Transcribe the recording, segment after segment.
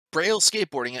Braille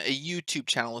Skateboarding, a YouTube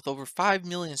channel with over 5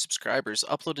 million subscribers,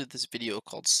 uploaded this video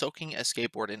called Soaking a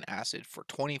Skateboard in Acid for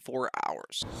 24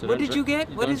 hours. So What did you get?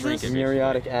 What is this?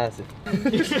 Muriatic acid.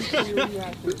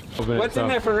 What's in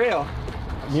there for real?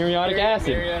 Muriatic acid.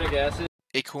 Muriatic acid.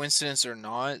 A coincidence or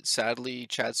not, sadly,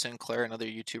 Chad Sinclair, another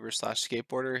YouTuber slash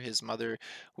skateboarder, his mother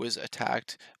was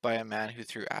attacked by a man who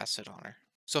threw acid on her.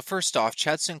 So first off,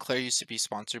 Chad Sinclair used to be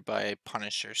sponsored by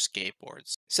Punisher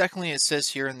Skateboards. Secondly, it says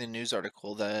here in the news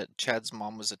article that Chad's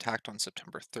mom was attacked on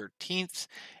September 13th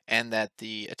and that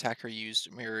the attacker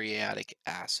used muriatic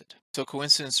acid. So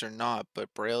coincidence or not,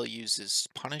 but Braille uses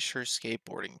Punisher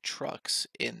Skateboarding trucks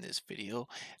in this video,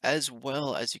 as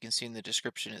well as you can see in the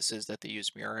description it says that they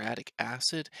use muriatic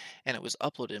acid and it was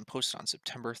uploaded and posted on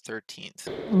September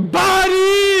 13th.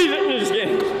 Body! Just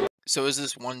kidding. So is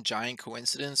this one giant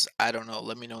coincidence? I don't know.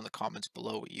 Let me know in the comments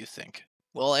below what you think.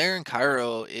 Well, Aaron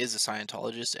Cairo is a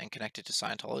Scientologist and connected to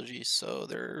Scientology, so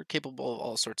they're capable of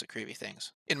all sorts of creepy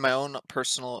things. In my own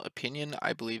personal opinion,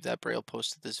 I believe that Braille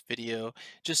posted this video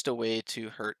just a way to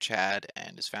hurt Chad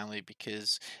and his family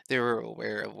because they were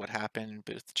aware of what happened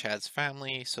with Chad's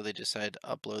family, so they decided to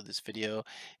upload this video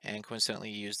and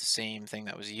coincidentally use the same thing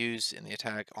that was used in the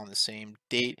attack on the same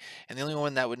date, and the only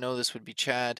one that would know this would be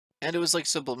Chad. And it was like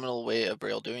subliminal way of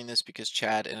Braille doing this because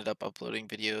Chad ended up uploading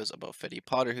videos about Fetty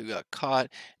Potter who got caught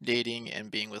dating and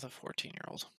being with a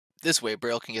 14-year-old. This way,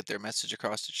 Braille can get their message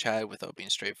across to Chad without being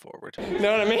straightforward.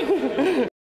 Know what I mean?